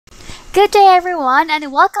Good day everyone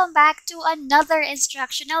and welcome back to another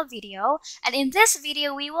instructional video, and in this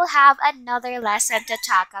video we will have another lesson to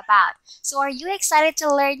talk about. So are you excited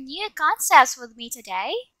to learn new concepts with me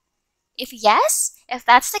today? If yes, if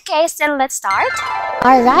that's the case, then let's start.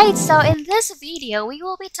 Alright, so in this video we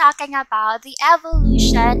will be talking about the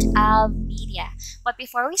evolution of media. But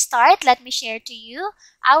before we start, let me share to you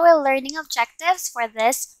our learning objectives for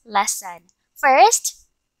this lesson. First,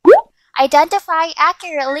 identify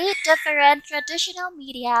accurately different traditional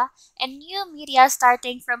media and new media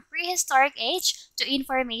starting from prehistoric age to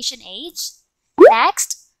information age.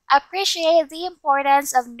 Next, appreciate the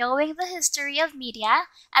importance of knowing the history of media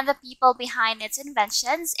and the people behind its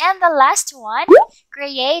inventions. And the last one,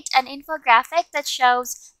 create an infographic that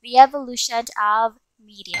shows the evolution of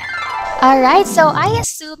media. Alright, so I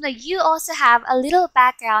assume that you also have a little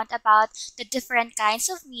background about the different kinds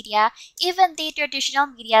of media, even the traditional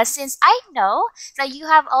media, since I know that you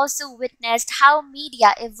have also witnessed how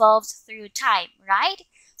media evolves through time, right?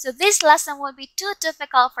 So this lesson won't be too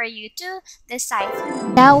difficult for you to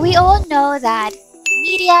decipher. Now we all know that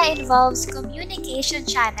media involves communication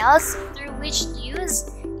channels through which news,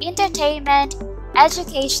 entertainment,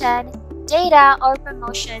 education, data, or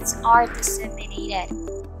promotions are disseminated.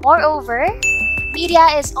 Moreover,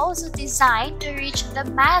 media is also designed to reach the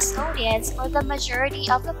mass audience or the majority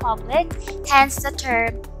of the public, hence the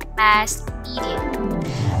term mass media.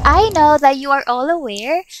 I know that you are all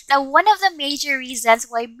aware that one of the major reasons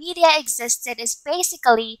why media existed is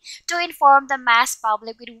basically to inform the mass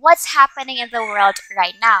public with what's happening in the world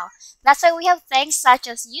right now. That's why we have things such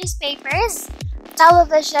as newspapers,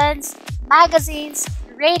 televisions, magazines,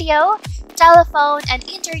 radio, telephone, and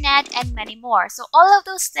internet, and many more. So all of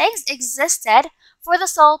those things existed for the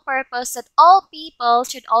sole purpose that all people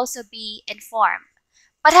should also be informed.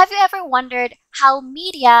 But have you ever wondered how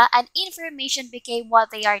media and information became what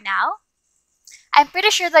they are now? I'm pretty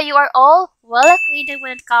sure that you are all well acquainted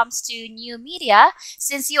when it comes to new media,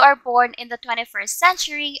 since you are born in the 21st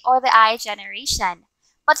century or the I generation.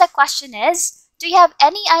 But the question is, do you have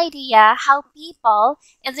any idea how people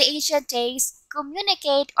in the ancient days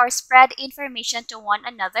communicate or spread information to one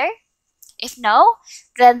another? If no,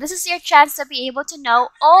 then this is your chance to be able to know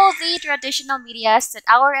all the traditional medias that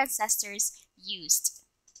our ancestors used.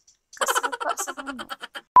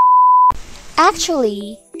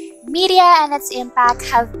 Actually, media and its impact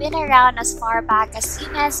have been around as far back as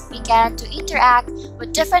humans began to interact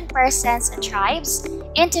with different persons and tribes,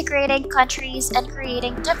 integrating countries and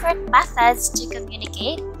creating different methods to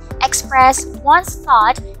communicate, express one's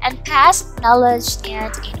thought, and pass knowledge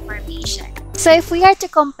and information. So if we are to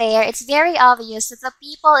compare, it's very obvious that the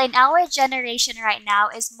people in our generation right now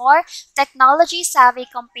is more technology savvy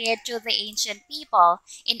compared to the ancient people.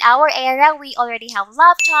 In our era, we already have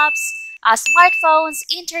laptops, smartphones,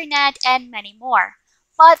 internet, and many more.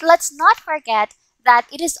 But let's not forget that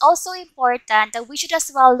it is also important that we should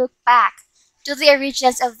as well look back to the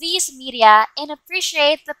origins of these media and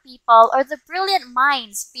appreciate the people or the brilliant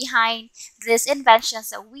minds behind these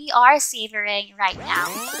inventions that we are savoring right now.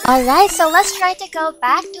 Alright, so let's try to go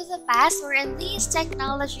back to the past wherein these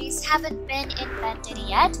technologies haven't been invented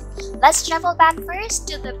yet. Let's travel back first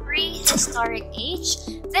to the prehistoric age.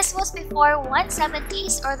 This was before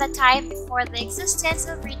 170s, or the time before the existence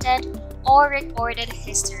of written or recorded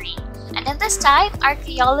history. And in this time,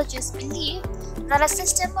 archaeologists believe that a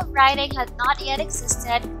system of writing had not yet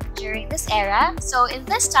existed during this era. So in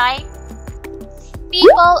this time,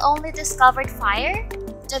 people only discovered fire,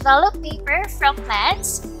 developed paper from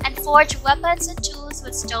plants, and forged weapons and tools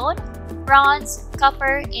with stone, bronze,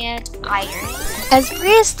 copper, and iron. As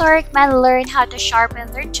prehistoric men learned how to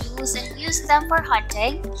sharpen their tools and use them for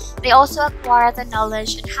hunting, they also acquired the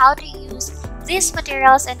knowledge on how to use these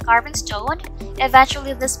materials in carving stone.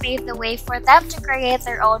 Eventually, this paved the way for them to create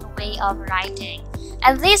their own way of writing.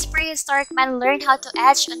 And these prehistoric men learned how to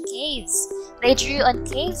etch on caves. They drew on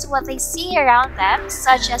caves what they see around them,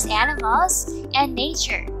 such as animals and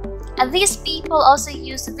nature. And these people also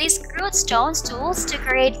used these crude stone tools to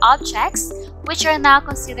create objects, which are now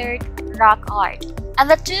considered rock art. And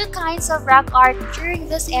the two kinds of rock art during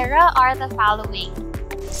this era are the following.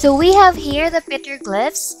 So we have here the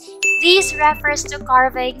petroglyphs. These refers to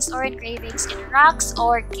carvings or engravings in rocks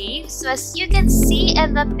or caves. So as you can see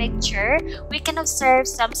in the picture, we can observe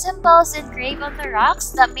some symbols engraved on the rocks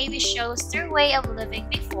that maybe shows their way of living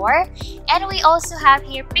before. And we also have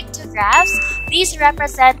here pictographs. These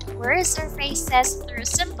represent words or phrases through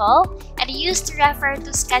symbol and used to refer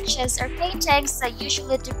to sketches or paintings that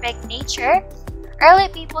usually depict nature, early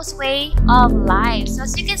people's way of life. So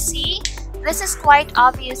as you can see, This is quite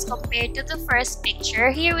obvious compared to the first picture.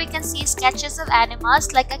 Here we can see sketches of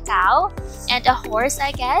animals like a cow and a horse,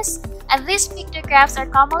 I guess. And these pictographs are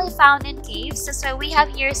commonly found in caves. That's why we have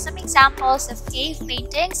here some examples of cave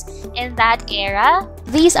paintings in that era.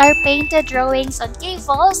 These are painted drawings on cave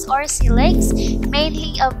walls or ceilings,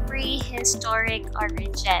 mainly of prehistoric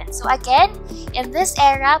origin. So again, in this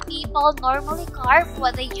era, people normally carve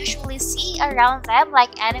what they usually see around them,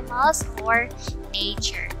 like animals or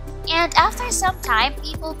nature. And after some time,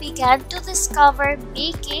 people began to discover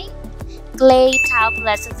making clay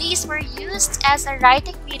tablets. So these were used as a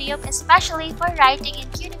writing medium, especially for writing in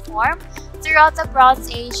cuneiform throughout the Bronze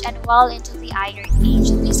Age and well into the Iron Age.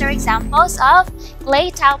 So these are examples of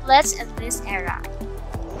clay tablets in this era.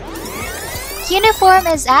 Cuneiform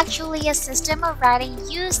is actually a system of writing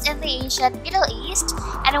used in the ancient Middle East,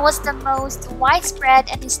 and it was the most widespread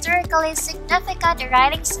and historically significant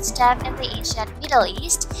writing system in the ancient Middle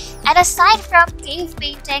East. And aside from cave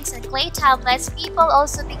paintings and clay tablets, people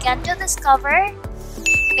also began to discover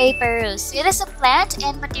papyrus. It is a plant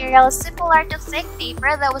and material similar to thick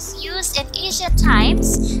paper that was used in ancient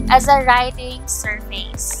times as a writing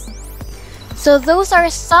surface. So those are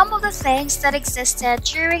some of the things that existed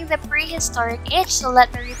during the prehistoric age. So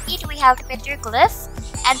let me repeat, we have petroglyph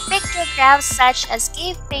and pictographs such as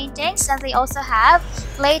cave paintings, and they also have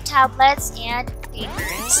clay tablets and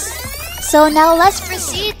papyrus. So now let's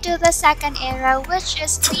proceed to the second era, which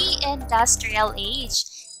is the Industrial Age.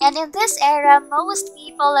 And in this era, most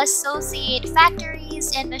people associate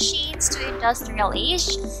factories and machines to Industrial Age.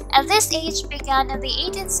 And this age began in the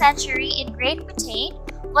 18th century in Great Britain,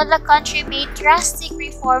 when the country made drastic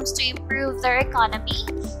reforms to improve their economy,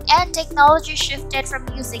 and technology shifted from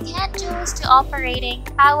using hand tools to operating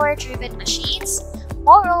power-driven machines.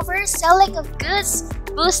 Moreover, selling of goods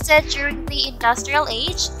boosted during the Industrial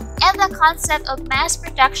Age, and the concept of mass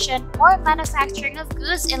production or manufacturing of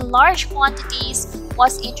goods in large quantities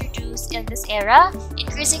was introduced in this era,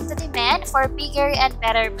 increasing the demand for bigger and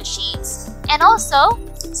better machines. And also,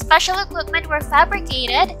 special equipment were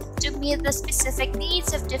fabricated to meet the specific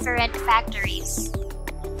needs of different factories.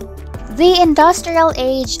 The Industrial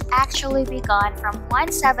Age actually began from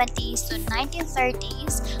 170s to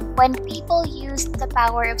 1930s when people used the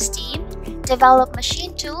power of steam, developed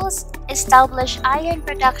machine tools, established iron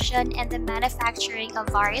production, and the manufacturing of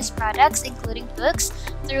various products including books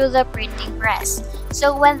through the printing press.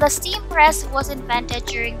 So when the steam press was invented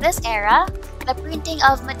during this era, the printing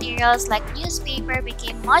of materials like newspaper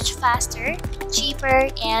became much faster, cheaper,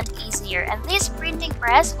 and easier. And this printing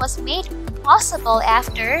press was made possible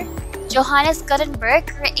after Johannes Gutenberg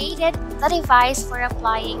created the device for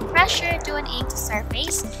applying pressure to an ink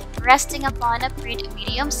surface resting upon a print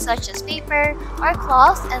medium such as paper or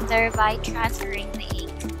cloth, and thereby transferring the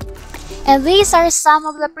ink. And these are some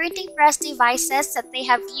of the printing press devices that they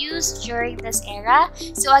have used during this era.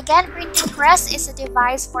 So again, printing press is a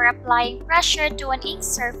device for applying pressure to an ink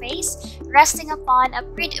surface resting upon a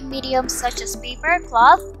print medium such as paper or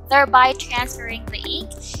cloth, thereby transferring the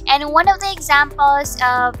ink. And one of the examples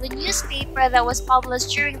of the newspaper that was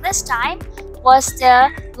published during this time was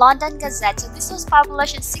the London Gazette. So this was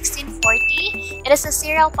published in 1640. It is a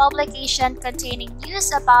serial publication containing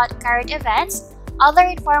news about current events, other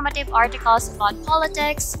informative articles about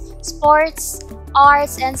politics, sports,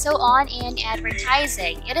 arts, and so on, and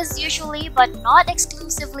advertising. It is usually, but not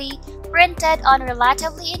exclusively, printed on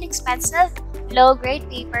relatively inexpensive, low-grade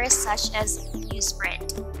papers such as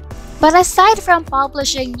newsprint. But aside from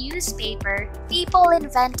publishing newspaper, people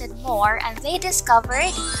invented more, and they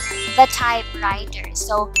discovered the typewriter.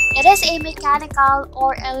 So it is a mechanical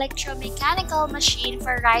or electromechanical machine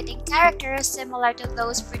for writing characters similar to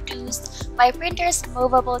those produced by printers'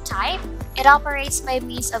 movable type. It operates by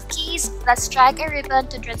means of keys that strike a ribbon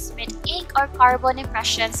to transmit ink or carbon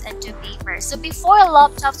impressions into paper. So before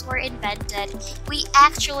laptops were invented, we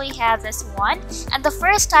actually had this one, and the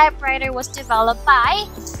first typewriter was developed by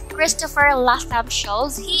Christopher Latham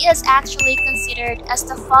Scholes. He is actually considered as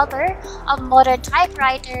the father of modern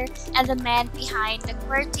typewriter and the man behind the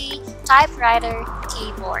QWERTY typewriter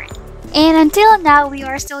keyboard. And until now, we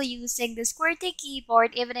are still using this QWERTY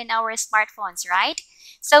keyboard even in our smartphones, right?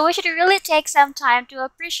 So we should really take some time to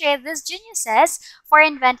appreciate these geniuses for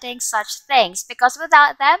inventing such things, because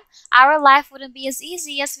without them, our life wouldn't be as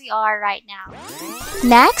easy as we are right now.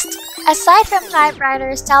 Next, aside from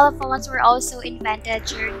typewriters, telephones were also invented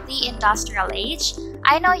during the Industrial Age.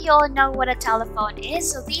 I know you all know what a telephone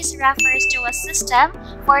is, so this refers to a system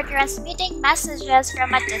for transmitting messages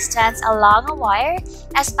from a distance along a wire,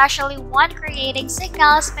 especially one creating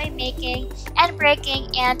signals by making and breaking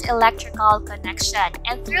an electrical connection.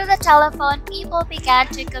 And through the telephone, people began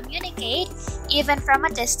to communicate even from a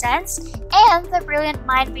distance, and the brilliant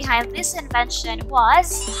mind behind this invention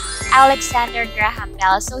was Alexander Graham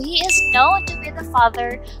Bell. So he is known to be the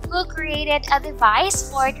father who created a device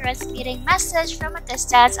for transmitting message from a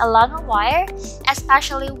distance along a wire,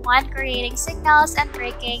 especially one creating signals and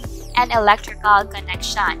breaking an electrical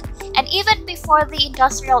connection. And even before the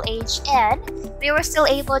industrial age ended, they were still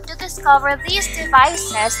able to discover these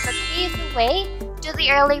devices that paved the way to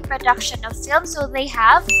the early production of film. So they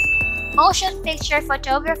have motion picture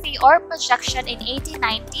photography or projection in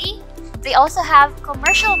 1890. They also have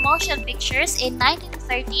commercial motion pictures in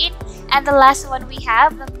 1913, and the last one we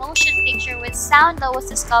have the motion picture with sound that was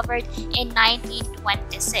discovered in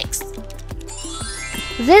 1926.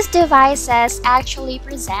 This devices actually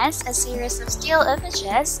presents a series of still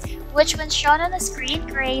images which when shown on the screen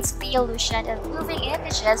creates the illusion of moving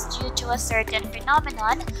images due to a certain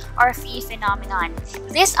phenomenon or phenomenon.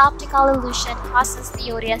 This optical illusion causes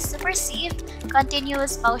the audience to perceive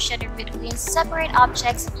continuous motion between separate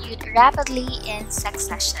objects viewed rapidly in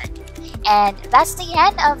succession. And that's the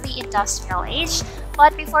end of the industrial age.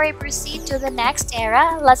 But before we proceed to the next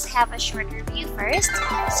era, let's have a short review first.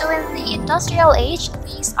 So in the industrial age,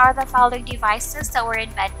 these are the following devices that were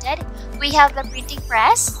invented. We have the printing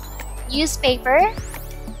press, newspaper,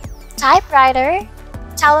 typewriter,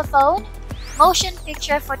 telephone, motion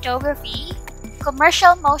picture photography,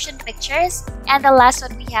 commercial motion pictures, and the last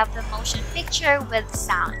one we have the motion picture with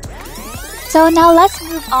sound. So now let's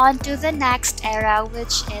move on to the next era,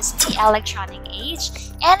 which is the electronic age.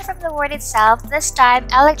 And from the word itself, this time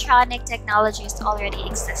electronic technologies already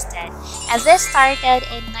existed. And this started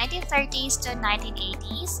in 1930s to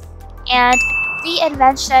 1980s. And the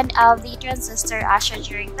invention of the transistor ushered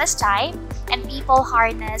during this time, and people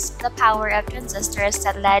harnessed the power of transistors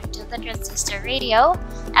that led to the transistor radio,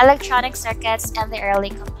 electronic circuits, and the early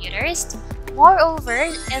computers. Moreover,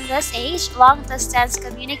 in this age, long-distance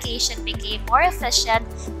communication became more efficient.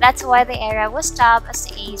 That's why the era was dubbed as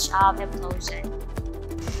the age of implosion.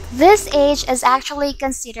 This age is actually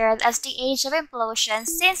considered as the age of implosion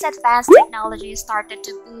since advanced technology started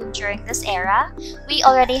to boom during this era. We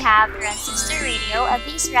already have transistor radio, and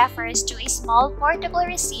this refers to a small portable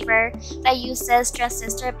receiver that uses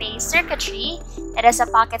transistor-based circuitry. It is a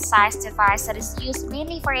pocket-sized device that is used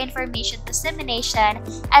mainly for information dissemination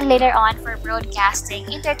and later on for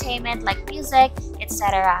broadcasting, entertainment like music,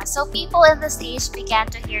 etc. So people in this age began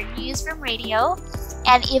to hear news from radio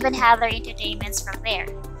and even have their entertainments from there.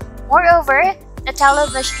 Moreover, the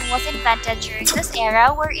television was invented during this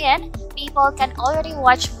era wherein people can already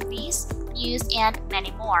watch movies, news, and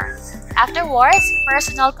many more. Afterwards,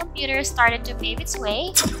 personal computers started to pave its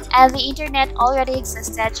way, and the internet already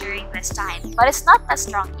existed during this time, but it's not that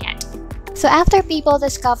strong yet. So after people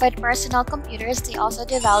discovered personal computers, they also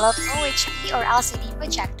developed OHP or LCD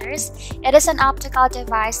projectors. It is an optical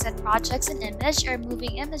device that projects an image or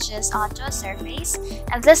moving images onto a surface,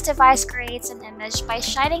 and this device creates an image by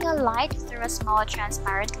shining a light through a small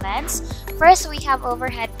transparent lens. First, we have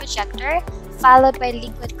overhead projector, followed by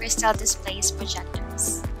liquid crystal displays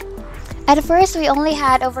projectors. At first, we only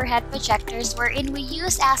had overhead projectors wherein we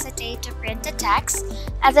use acetate to print the text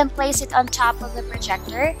and then place it on top of the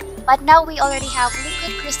projector. But now we already have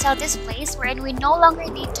liquid crystal displays wherein we no longer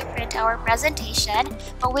need to print our presentation,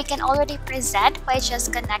 but we can already present by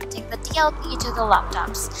just connecting the DLP to the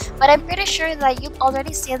laptops. But I'm pretty sure that you've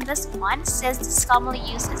already seen this one since this is commonly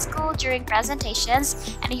used in school during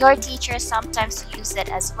presentations and your teachers sometimes use it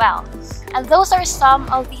as well. And those are some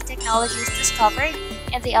of the technologies discovered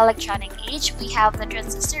in the electronic age. We have the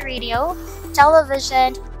transistor radio,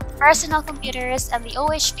 television, personal computers, and the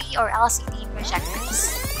OHP or LCD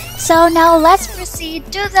projectors. So now let's proceed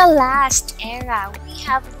to the last era. We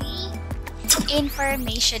have the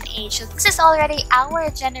information age. So this is already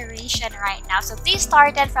our generation right now. So this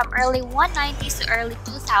started from early 190s to early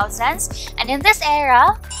 2000s. And in this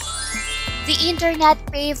era, the internet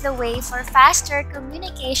paved the way for faster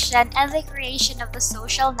communication and the creation of the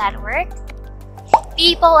social network.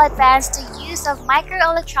 People advanced the use of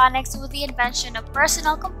microelectronics with the invention of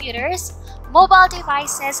personal computers, mobile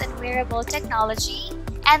devices, and wearable technology.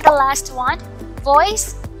 And the last one,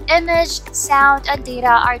 voice, image, sound, and data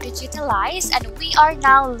are digitalized, and we are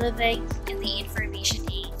now living in the information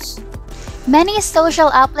age. Many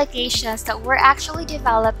social applications that were actually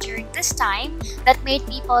developed during this time that made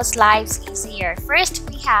people's lives easier. First,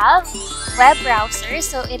 we have web browsers.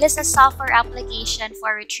 So it is a software application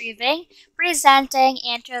for retrieving, presenting,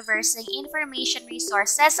 and traversing information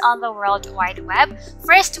resources on the World Wide Web.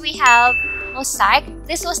 First, we have Mosaic.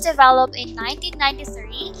 This was developed in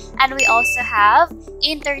 1993, and we also have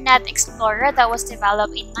Internet Explorer that was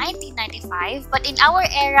developed in 1995. But in our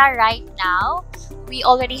era right now, we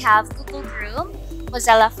already have Google Chrome,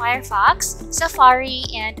 Mozilla Firefox, Safari,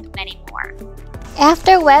 and many more.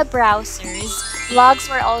 After web browsers, blogs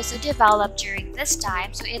were also developed during this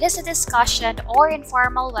time. So it is a discussion or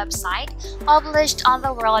informal website published on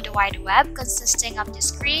the World Wide Web consisting of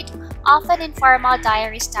discrete, often informal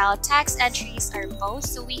diary-style text entries or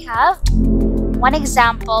posts. So we have one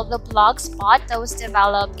example, the Blogspot that was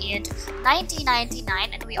developed in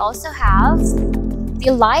 1999, and we also have the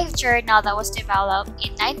LiveJournal that was developed in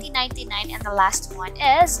 1999, and the last one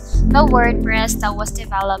is the WordPress that was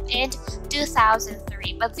developed in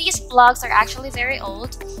 2003. But these blogs are actually very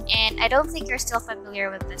old, and I don't think you're still familiar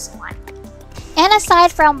with this one. And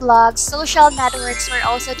aside from blogs, social networks were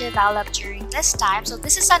also developed during this time. So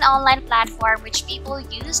this is an online platform which people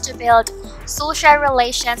use to build social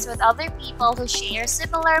relations with other people who share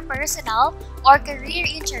similar personal or career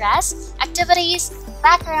interests, activities,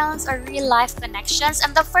 backgrounds, or real-life connections.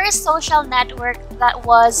 And the first social network that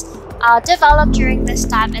was developed during this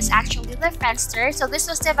time is actually the Friendster. So this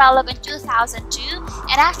was developed in 2002,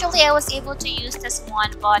 and actually I was able to use this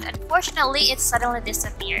one, but unfortunately it suddenly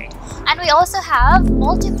disappeared. And we also have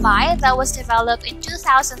Multiply that was developed in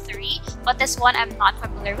 2003, but this one I'm not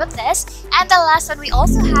familiar with this. And the last one, we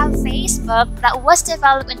also have Facebook that was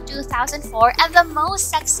developed in 2004, and the most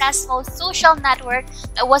successful social network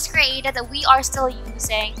that was created that we are still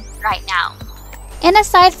using right now. And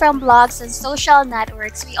aside from blogs and social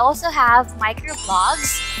networks, we also have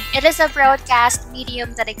microblogs. It is a broadcast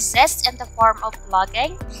medium that exists in the form of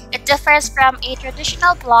blogging. It differs from a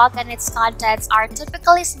traditional blog, and its contents are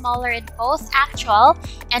typically smaller in both actual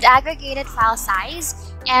and aggregated file size,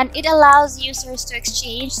 and it allows users to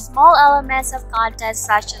exchange small elements of content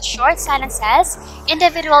such as short sentences,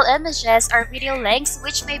 individual images, or video links,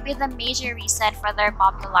 which may be the major reason for their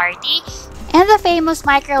popularity. And the famous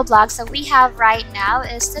microblogs that we have right now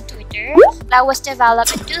is the Twitter that was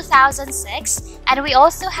developed in 2006, and we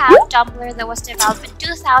also have Tumblr that was developed in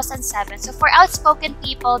 2007. So for outspoken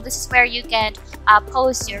people, this is where you can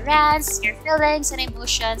post your rants, your feelings and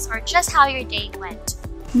emotions, or just how your day went.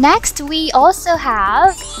 Next, we also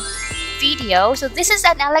have video. So this is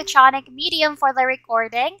an electronic medium for the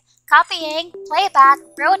recording, copying, playback,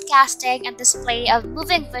 broadcasting, and display of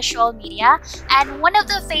moving visual media. And one of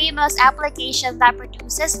the famous applications that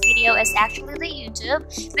produces video is actually the YouTube.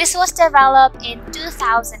 This was developed in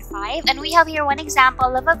 2005, and we have here one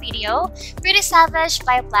example of a video, Pretty Savage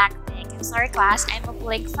by Blackpink. I'm sorry class, I'm a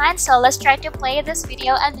Blink fan, so let's try to play this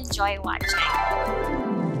video and enjoy watching.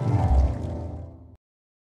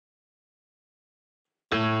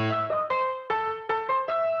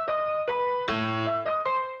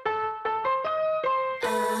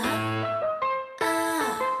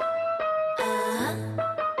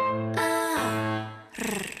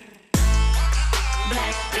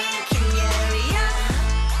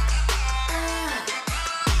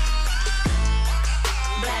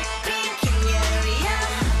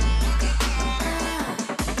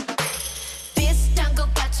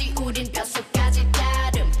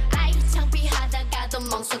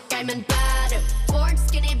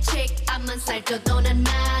 살쪄도 난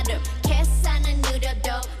마름 계산은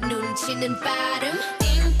느려도 눈치는 빠름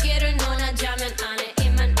인기를 논하자면 안에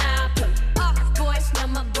입만 아픔 Off voice not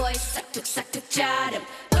my voice 싹둑싹둑 자름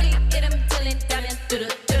우리 이름 들린다면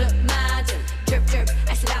뚜루뚜루 맞음 Drip drip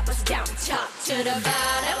as it up down top to the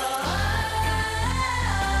bottom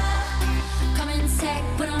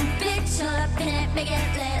검은색 분홍빛 Chill up in it make it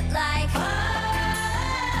lit like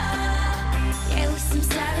Yeah 웃음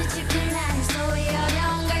savage you can hang so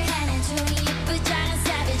어려운 걸 해내줘 예쁘장한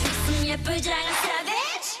savage 웃음 예쁘장한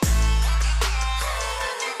savage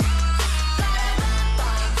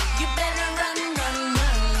You better run run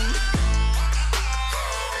run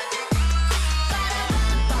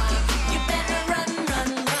You better run run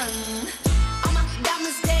run All my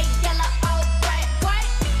diamonds stay yellow all bright bright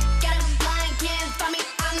Got 'em blind can't find me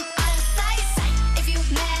I'm out of sight If you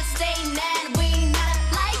mad stay mad we not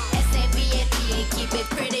alike S-A-V-A-T keep it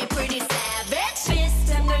pretty pretty savage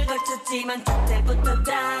비슷한 걸 걸쳤지만 겉에부터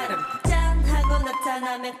다름 짠하고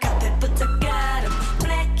나타나면 카페부터 가름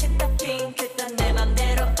블랙했다 핑크했다 내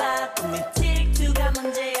맘대로 바꾸면 질투가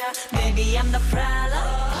문제야 Maybe I'm the problem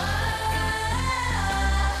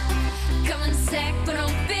Come on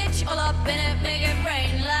spin it, make it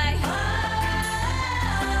rain like.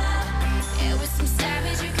 Yeah, with some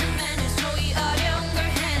savage you can manage. No, we are younger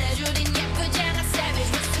handed. 우린 예쁘잖아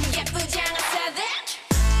savage. with some 예쁘잖아 savage.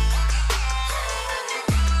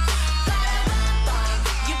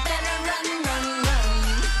 You better run, run, run.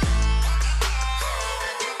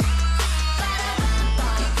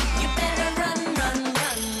 You better run, run,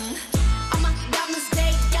 run. All my diamonds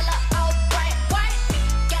stay yellow, all bright white.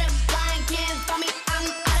 Get 'em blind, can't find me, I'm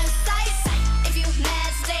out of sight. If you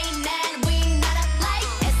mad, stay mad, we not alike.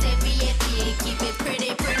 S-A-V-A-T, keep it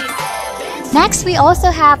pretty, pretty savage. Next, we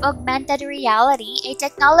also have augmented reality, a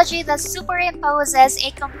technology that superimposes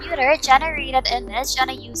a computer-generated image on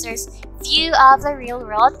a user's view of the real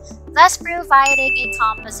world, thus providing a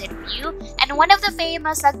composite view. And one of the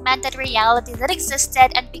famous augmented reality that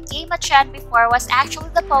existed and became a trend before was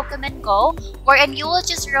actually the Pokemon Go, wherein you will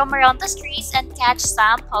just roam around the streets and catch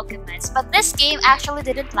some Pokemons. But this game actually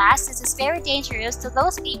didn't last since it's very dangerous to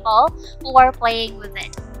those people who are playing with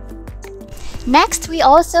it. Next, we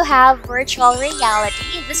also have virtual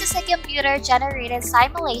reality. This is a computer-generated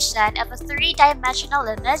simulation of a three-dimensional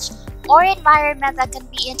image or environment that can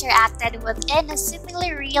be interacted with in a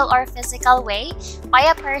seemingly real or physical way by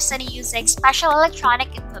a person using special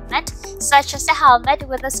electronic equipment such as a helmet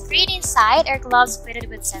with a screen inside or gloves fitted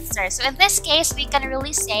with sensors. So in this case, we can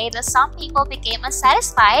really say that some people became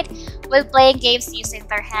unsatisfied with playing games using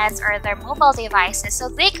their hands or their mobile devices. So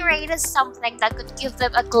they created something that could give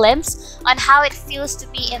them a glimpse on how it feels to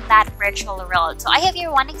be in that virtual world. So I have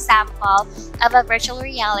here one example of a virtual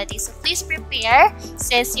reality. So please prepare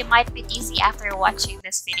since you might be dizzy after watching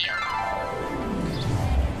this video.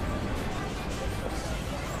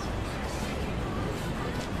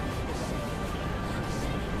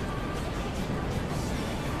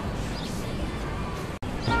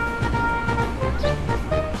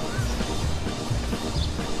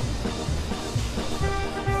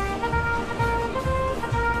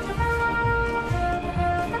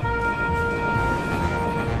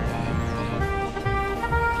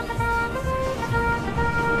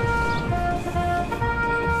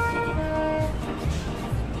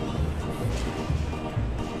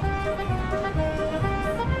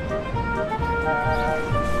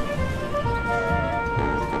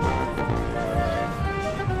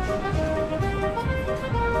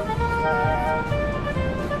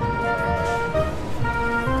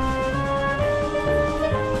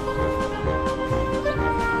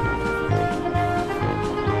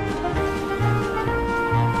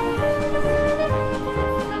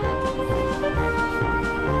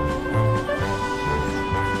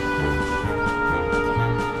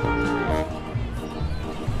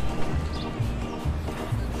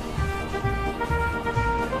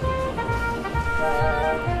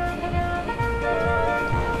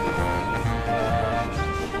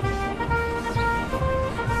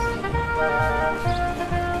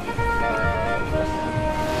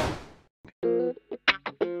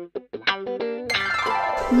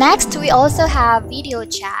 Next, we also have video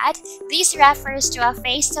chat. This refers to a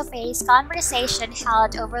face-to-face conversation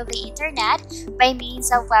held over the internet by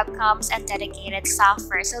means of webcams and dedicated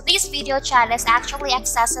software. So this video chat is actually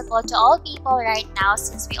accessible to all people right now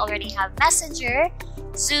since we already have Messenger,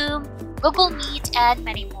 Zoom, Google Meet, and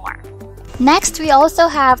many more. Next, we also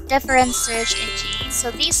have different search engines. So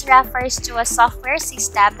this refers to a software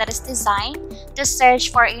system that is designed to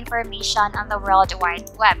search for information on the World Wide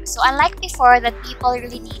Web. So unlike before that people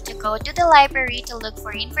really need to go to the library to look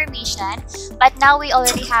for information, but now we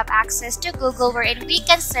already have access to Google wherein we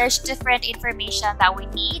can search different information that we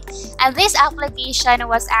need. And this application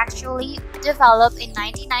was actually developed in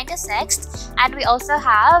 1996, and we also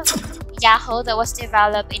have Yahoo that was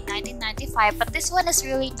developed in 1995, but this one is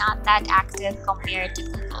really not that active compared to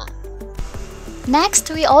Google. Next,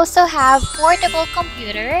 we also have portable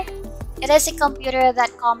computer. It is a computer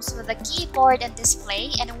that comes with a keyboard and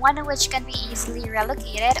display, and one which can be easily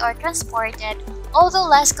relocated or transported, although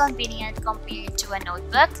less convenient compared to a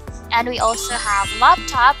notebook. And we also have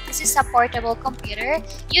laptop. This is a portable computer,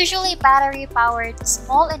 usually battery powered,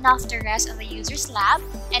 small enough to rest on the user's lap,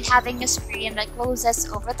 and having a screen that closes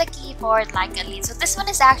over the keyboard like a lid. So this one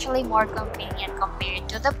is actually more convenient compared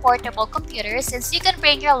to the portable computer since you can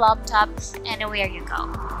bring your laptop anywhere you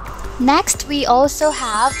go. Next, we also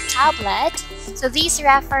have tablet. So this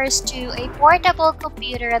refers to a portable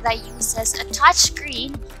computer that uses a touch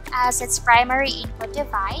screen as its primary input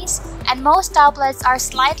device, and most tablets are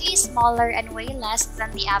slightly smaller and weigh less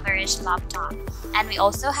than the average laptop. And we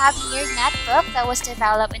also have here Netbook that was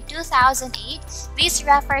developed in 2008. This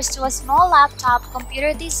refers to a small laptop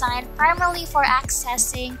computer designed primarily for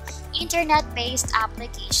accessing internet-based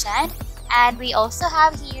application. And we also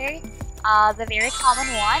have here the very common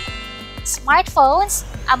one. Smartphones,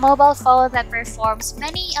 a mobile phone that performs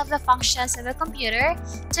many of the functions of a computer,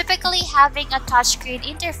 typically having a touchscreen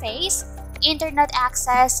interface, internet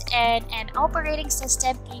access, and an operating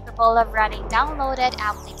system capable of running downloaded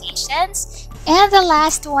applications. And the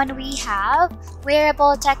last one we have,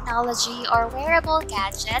 wearable technology or wearable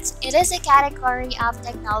gadgets. It is a category of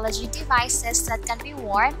technology devices that can be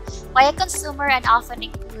worn by a consumer and often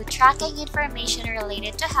include tracking information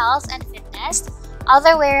related to health and fitness.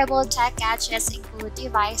 Other wearable tech gadgets include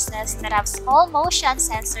devices that have small motion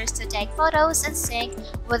sensors to take photos and sync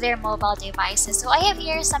with their mobile devices. So I have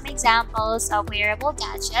here some examples of wearable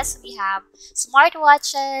gadgets. We have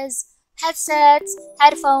smartwatches, headsets,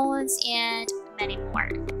 headphones, and many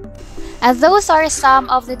more. And those are some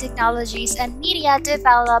of the technologies and media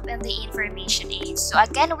developed in the information age. So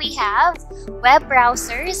again, we have web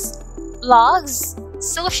browsers, blogs,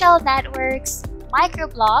 social networks,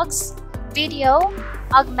 microblogs, video,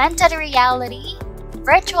 augmented reality,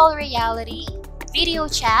 virtual reality, video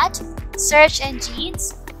chat, search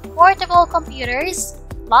engines, portable computers,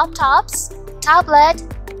 laptops, tablet,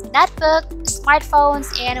 netbook,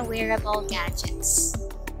 smartphones, and wearable gadgets.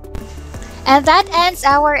 And that ends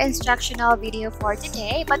our instructional video for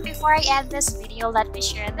today. But before I end this video, let me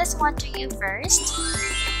share this one to you first.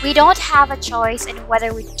 We don't have a choice in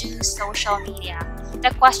whether we do social media.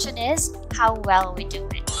 The question is how well we do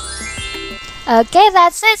it. Okay,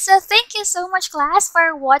 that's it. So thank you so much, class,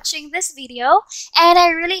 for watching this video. And I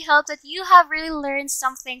really hope that you have really learned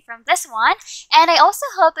something from this one. And I also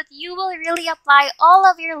hope that you will really apply all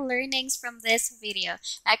of your learnings from this video.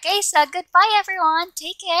 Okay, so goodbye, everyone.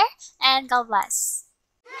 Take care and God bless.